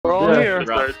We're all here.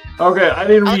 Okay, I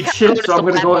didn't read shit, so I'm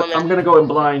Black woman. gonna go in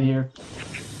blind here.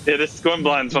 Yeah, this is going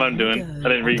blind is what I'm doing. I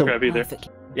didn't read crap either.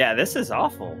 Yeah, this is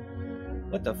awful.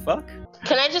 What the fuck?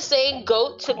 Can I just say,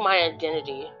 Goat took my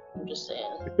identity? I'm just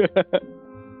saying.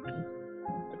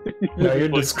 No, you're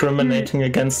discriminating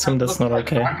against him. That's not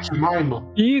okay.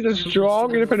 He's a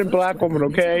strong, independent black woman,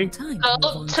 okay?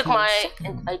 Goat took my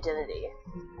identity.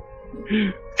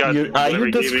 Are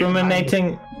you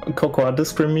discriminating, Coco?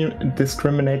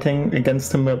 Discriminating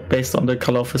against him based on the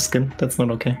color of his skin? That's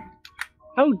not okay.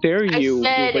 How dare you,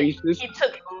 I said you racist? he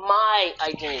took my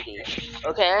identity.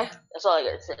 Okay? That's all I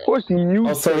gotta say. Of course you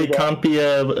Also, he can't be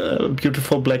a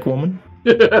beautiful black woman.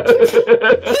 No.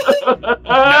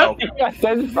 He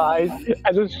identifies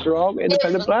as a strong,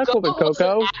 independent black woman, Goat was an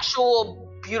Coco. actual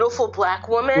beautiful black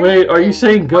woman. Wait, are you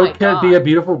saying Goat My can't be God. a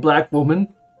beautiful black woman?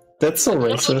 That's so No,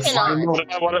 he racist. cannot. What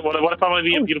if I want to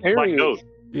be a beautiful black goat?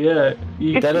 Yeah,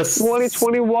 That is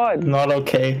 2021. not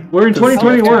okay. we're in This is-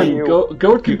 2021.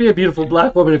 Goat can be a beautiful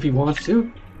black woman if he wants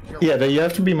to. Yeah, you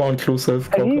have to be more inclusive,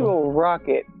 And he Coco. will rock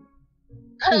it.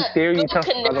 How dare you Goat tell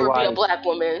can me never be a otherwise? black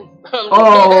woman.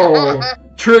 Oh,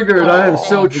 triggered! I am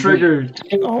so triggered.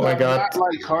 Oh my god. Not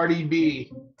like Cardi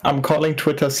B. I'm calling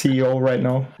Twitter CEO right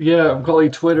now. Yeah, I'm calling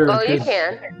Twitter. Oh, you 'cause-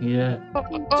 can. Yeah.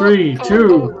 3,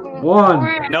 2,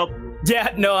 1. Nope.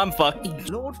 Yeah, no, I'm fucked.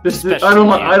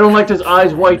 I don't like this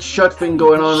eyes wide shut thing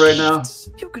going on right now.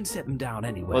 You can set them down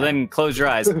anywhere. Well, then close your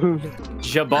eyes.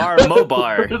 Jabbar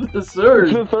Mobar. The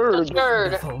third. The third.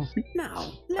 Third.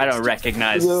 Now, I don't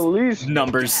recognize The least.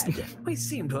 numbers. we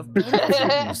seem to have.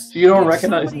 You don't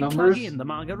recognize numbers? In the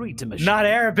margarita machine. Not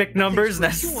Arabic numbers.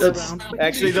 That's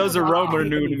actually those are Roman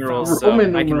numerals, so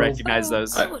Roman I can numerals. recognize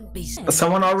those.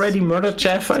 Someone already murdered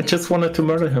Jeff. I just wanted to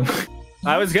murder him.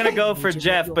 I was gonna go for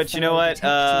Jeff, but you know what?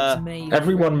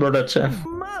 Everyone murdered Jeff.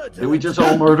 Did we just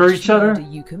all murder each other?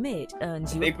 You commit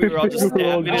earns I you think we were all just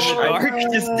stabbing in the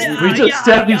dark. We just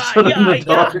stabbed each other in the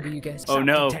dark. Oh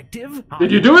no!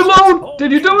 Did you do it, Lone?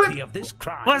 Did you do it?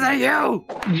 Was it you?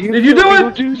 Did you do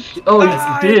it? Oh,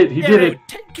 he did. He did it.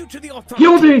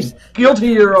 Guilty. Guilty,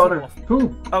 Your Honor.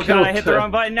 Who Oh god, I hit the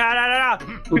wrong button. No, no, no, no!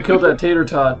 Who killed that tater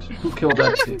tot? Who killed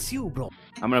that?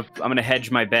 I'm gonna hedge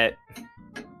my bet.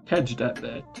 Hedge that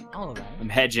bet. I'm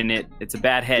hedging it. It's a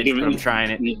bad hedge, but I'm trying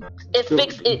it. It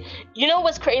fixed it. You know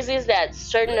what's crazy is that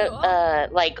certain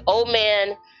like old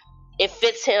man, it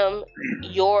fits him.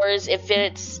 Yours, it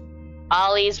fits.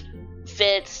 Ollie's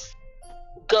fits.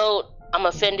 Goat, I'm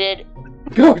offended.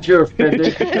 Goat, you're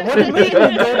offended. What do you mean?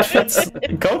 Goat fits.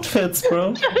 Goat fits,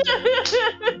 bro.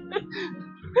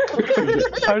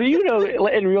 How do you know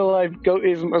in real life Goat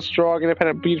isn't a strong,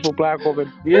 independent, beautiful black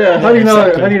woman? Yeah, how do you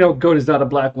know? How do you know Goat is not a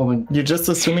black woman? You're just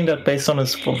assuming that based on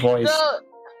his voice.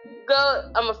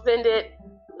 Goat, I'm offended.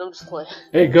 I'm just playing.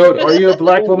 Hey, Goat, are you a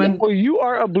black woman? Well, you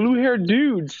are a blue-haired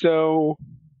dude, so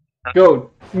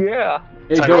Goat. yeah.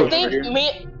 Hey, I Goat. think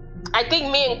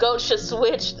me and Goat should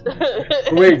switch.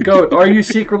 Wait, Goat, are you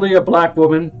secretly a black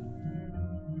woman?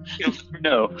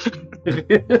 No.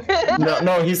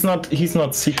 No, he's not. He's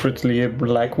not secretly a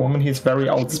black woman. He's very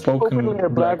outspoken. Openly a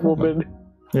black woman.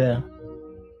 Yeah,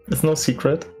 it's no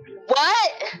secret.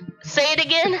 What? Say it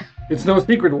again. It's no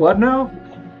secret. What now?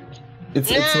 It's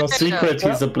no secret.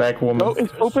 He's a black woman. No,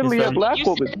 it's openly He's a very- black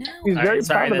woman. He's very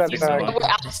proud of that fact. We're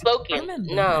outspoken.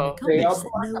 No.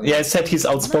 Yeah, I said he's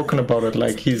outspoken about it.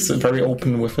 Like he's very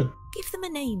open with it. Give them a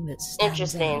name that's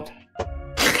Interesting.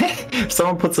 If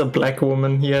someone puts a black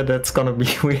woman here, that's gonna be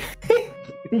weird.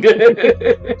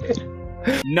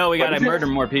 No, we gotta murder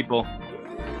more people.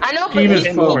 I know, but Penis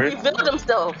he phone. revealed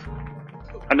himself.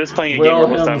 I'm just playing a Well,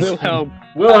 game this time.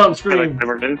 Wilhelm I scream. like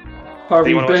never been.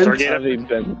 Harvey You wanna watch Bent.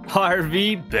 Stargate?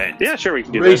 Harvey Bent. Yeah, sure, we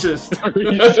can do Racist.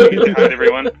 that. Hi,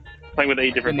 everyone. Playing with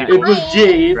 8 different It people. was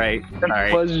Jade. Right.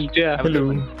 Sorry. Was Jeff.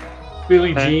 Hello.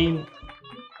 Billie Jean.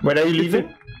 Where are you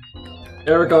leaving?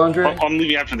 Eric Andre. I'm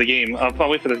leaving after the game. I'll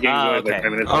wait for this game to go okay. like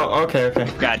 5 minutes. Oh, okay.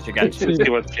 Gotcha. Let's see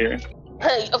what's here.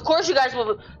 Hey, of course you guys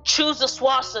will choose the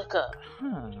swastika.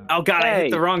 Oh god, I Hey.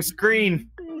 hit the wrong screen.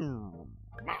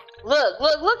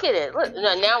 Look at it. Look,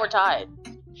 now we're tied.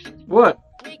 What?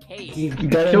 You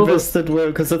gotta Killed invest it well,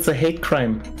 because it's a hate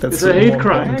crime. That's It's a hate more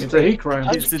crime. important. It's a hate crime.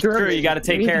 It's true. You gotta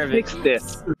take care of it. Fix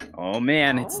this. Oh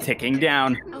man, it's ticking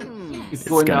down. It's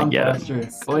going gonna down get- faster.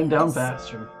 Going down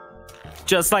faster.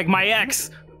 Just like my ex.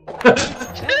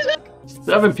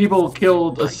 7 people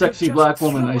killed a sexy black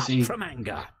woman, I see. From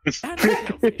anger.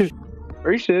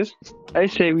 Racist. I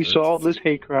say we solve this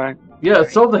hate crime. Yeah,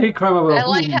 solve the hate crime of I a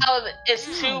like how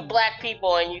it's 2 black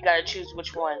people and you gotta choose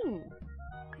which one.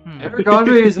 Eric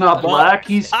Andre is not black,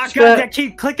 he's I Spa-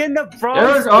 keep clicking the wrong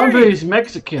Eric screen. Andre is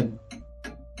Mexican.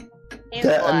 He's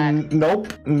black.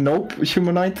 Nope,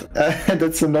 humanoid.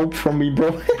 That's a nope from me,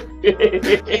 bro.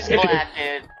 He's black,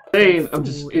 dude. Hey, I'm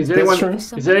just. Is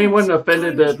anyone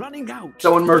offended that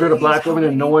someone murdered a black woman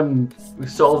and no one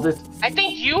solved it? I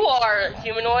think you are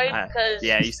humanoid because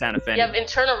yeah, you sound offended. you have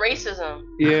internal racism.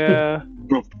 Yeah.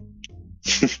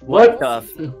 What? Tough.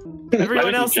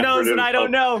 Everyone else knows and I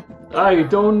don't know. I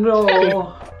don't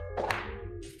know.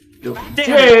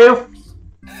 Jeff!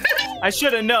 I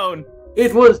should have known.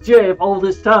 It was Jeff all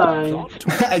this time.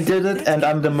 I did it, and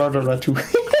I'm the murderer too.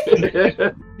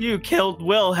 You killed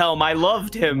Wilhelm. I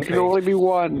loved him. There can only be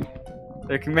one.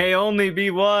 There may only be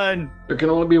one. There can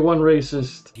only be one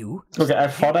racist. Okay, I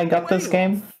thought I got this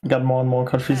game. Got more and more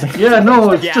confusing. Yeah,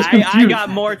 no, it's Yeah, just confused. I got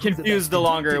more confused the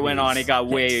longer it went on. It got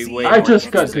way. I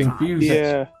just got confused.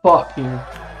 Yeah. Fucking.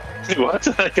 What?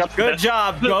 Good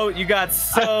job, Goat. You got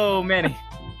so many.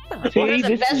 See,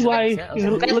 this is why.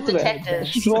 Look at that.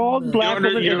 Strong black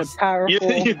woman and a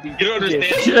powerful. You don't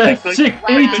understand. Yeah,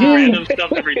 Like, 18. random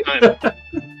stuff every time.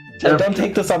 Don't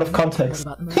take this out of context.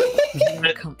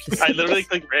 I literally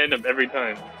click random every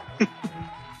time.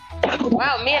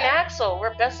 Wow, me and Axel,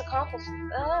 we're best accomplices.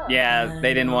 Oh. Yeah,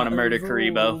 they didn't want to murder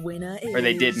Karibo. Or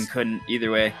they did and couldn't,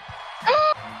 either way.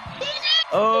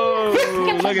 Oh,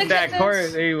 look at that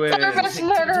court. He wins. Best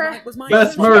murderer.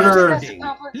 Best murderer.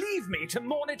 Leave me to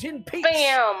mourn it in peace.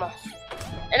 Bam.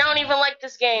 And I don't even like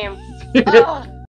this game. Oh.